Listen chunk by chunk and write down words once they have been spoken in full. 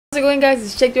How's it going, guys?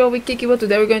 It's Check Your with Kpop.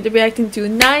 Today we're going to be reacting to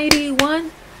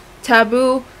 91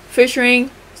 Taboo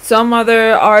featuring some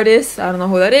other artist. I don't know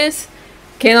who that is.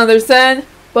 Can't understand,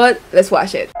 but let's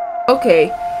watch it.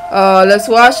 Okay, let's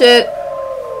watch it.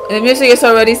 The music is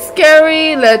already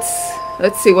scary. Let's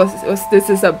see what this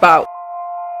is about.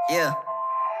 Yeah.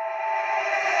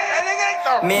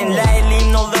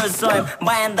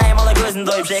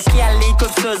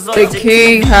 The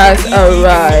king has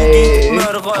arrived.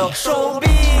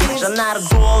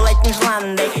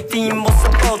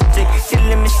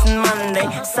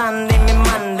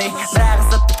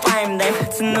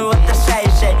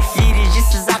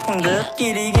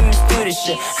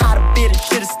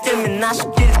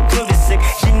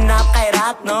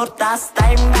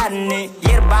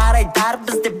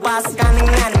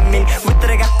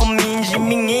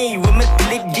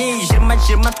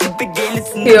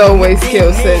 He always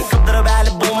kills it.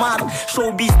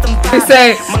 He's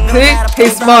saying, see,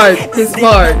 he's smart, he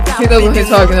knows what he's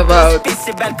talking about.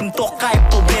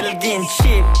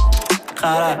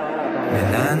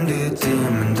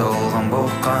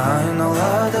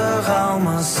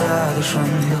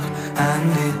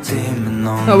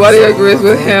 Nobody agrees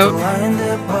with him.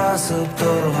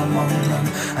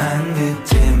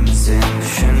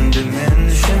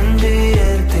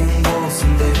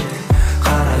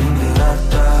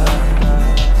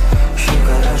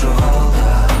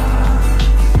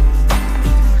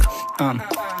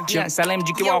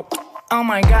 Oh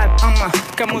my god,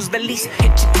 кому сдались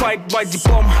эти твои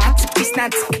бодибомбы? Отцепись,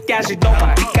 нацик, я же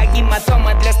дома. Ты как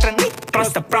гематома для страны,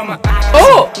 просто промо.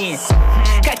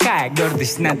 Какая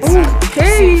гордость нация.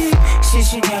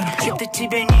 Сеньор, это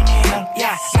тебе не Нью-Йорк.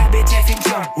 Я на бите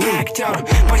финтер, не актер.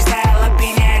 Мой стайл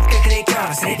опьяняет, как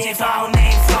ликер. Среди фауны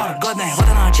и флор, годная, вот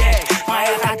оно, чек.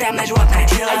 Мое тотемное животное,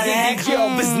 человек.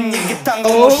 Біздің елге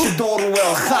таңғалмаушы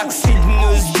Доруэлл. Хак сүйдің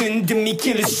өзгенді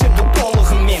мекелішігі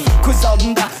толығымен. Көз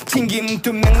алдында теңгенің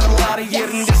төмен қырлары.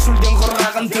 Ерінде сүлден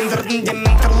құрғаған тендірдің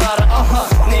демен қырлары.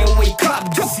 Не wake up,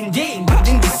 дүсіндей,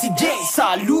 бірден десідей.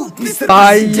 Салют, мистер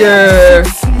Fire.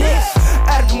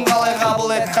 Әркім қалай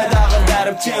қабыл ет қайдағы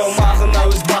дәріптеу. Мағына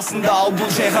өз басында ал бұл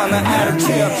жай ғана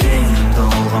әріптеу.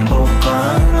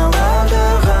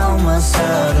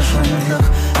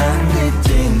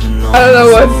 I don't know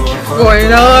what's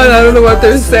going on, I don't know what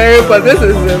they're saying, but this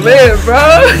is the lit, bro.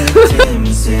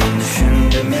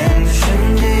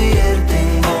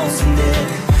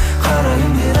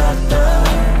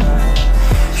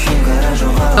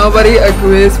 Nobody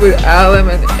agrees with Alem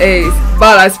and Ace.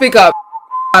 Bala, speak up.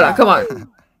 Bala, come on.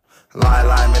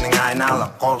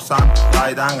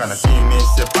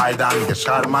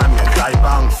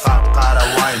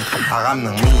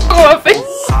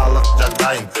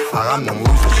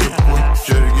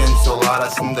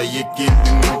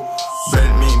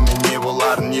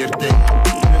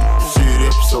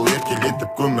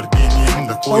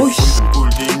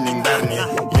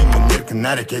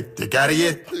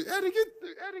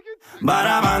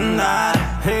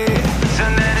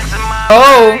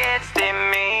 Oh,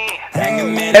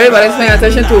 everybody's paying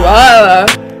attention to Bala.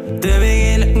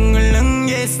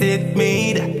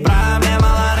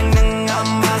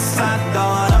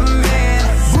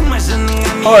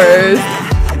 Horse.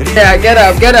 Yeah, get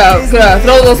up,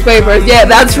 throw those papers. Yeah,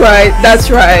 that's right.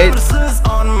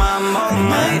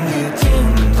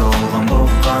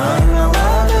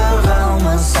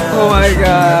 Oh my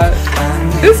god,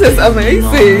 this is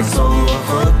amazing.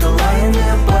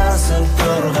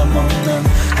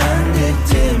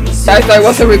 I thought I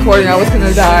wasn't recording, I was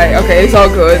gonna die. Okay, it's all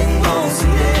good.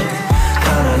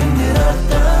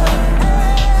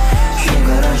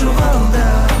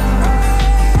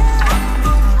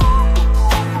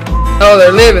 Oh,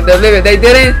 they're living. They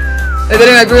didn't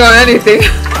agree on anything.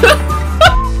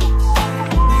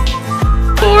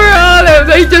 Poor Olive,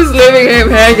 they just leaving him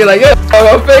hanging like,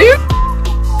 oh, my face.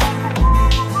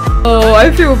 Oh,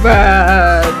 I feel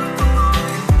bad.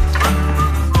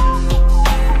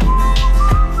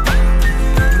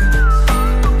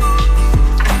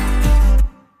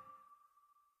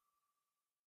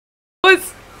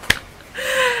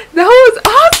 That was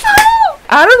awesome!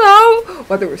 I don't know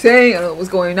what they were saying, I don't know what's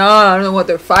going on, I don't know what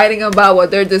they're fighting about,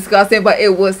 what they're discussing, but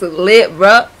it was lit,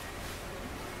 bruh.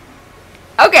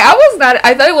 Okay,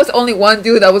 I thought it was only one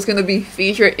dude that was gonna be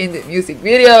featured in the music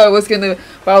video. It was gonna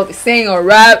probably sing or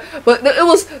rap, but it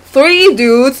was 3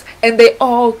 dudes and they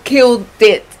all killed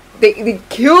it. They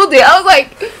killed it. I was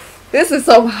like, this is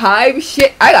some hype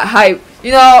shit. I got hype.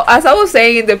 You know, as I was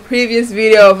saying in the previous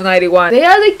video of 91, they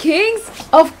are the kings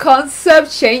of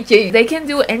concept changing. They can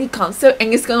do any concept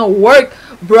and it's gonna work.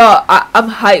 Bruh, I'm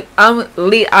hyped. I'm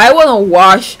lit. I wanna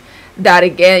watch that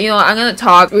again. You know, I'm gonna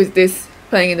talk with this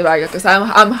playing in the background because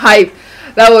I'm hyped.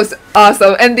 That was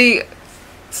awesome. And they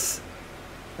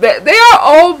are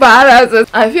all badasses.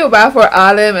 I feel bad for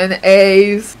Adam and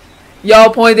Ace.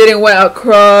 Y'all point didn't went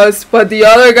across, but the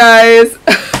other guys,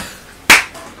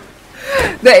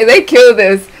 they killed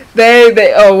this.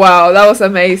 They oh wow, that was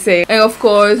amazing. And of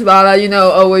course Vala, you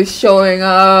know, always showing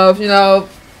up, you know.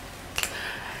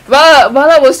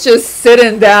 Vala was just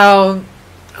sitting down,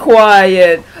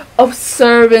 quiet,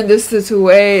 observing the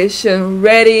situation,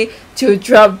 ready to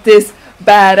drop this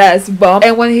badass bomb.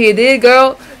 And when he did,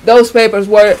 girl, those papers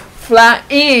were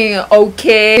flying.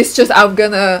 Okay, it's just I'm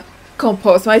gonna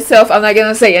compose myself. I'm not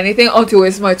gonna say anything until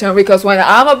it's my turn, because when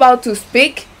I'm about to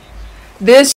speak,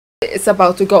 this is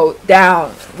about to go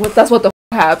down. That's what the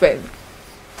happened.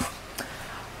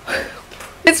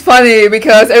 It's funny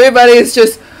because everybody is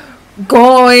just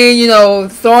going, you know,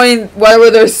 throwing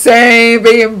whatever they're saying,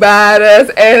 being badass,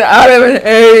 and Adam and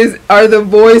Ace are the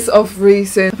voice of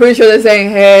reason. I'm pretty sure they're saying,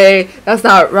 hey, that's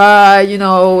not right, you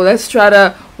know, let's try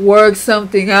to work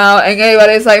something out, and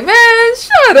everybody's like, man,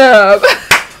 shut up.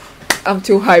 I'm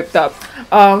too hyped up.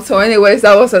 So anyways,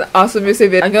 that was an awesome music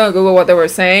video. I'm gonna Google what they were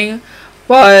saying,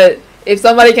 but if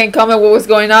somebody can comment what was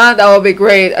going on, that would be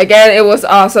great. Again, it was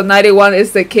awesome. 91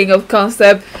 is the king of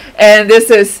concept, and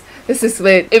this is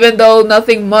lit. Even though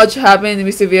nothing much happened in the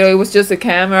music video, it was just a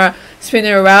camera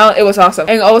spinning around. It was awesome.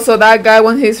 And also that guy,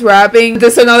 when he's rapping,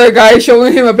 there's another guy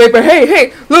showing him a paper.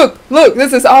 Hey, look,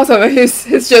 this is awesome. And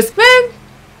he's just, man,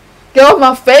 get off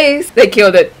my face. They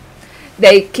killed it.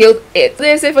 They killed it.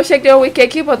 That's it for Check Your Week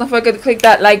Kpop. Don't forget to click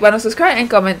that like button, subscribe, and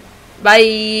comment.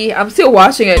 Bye. I'm still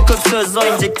watching it.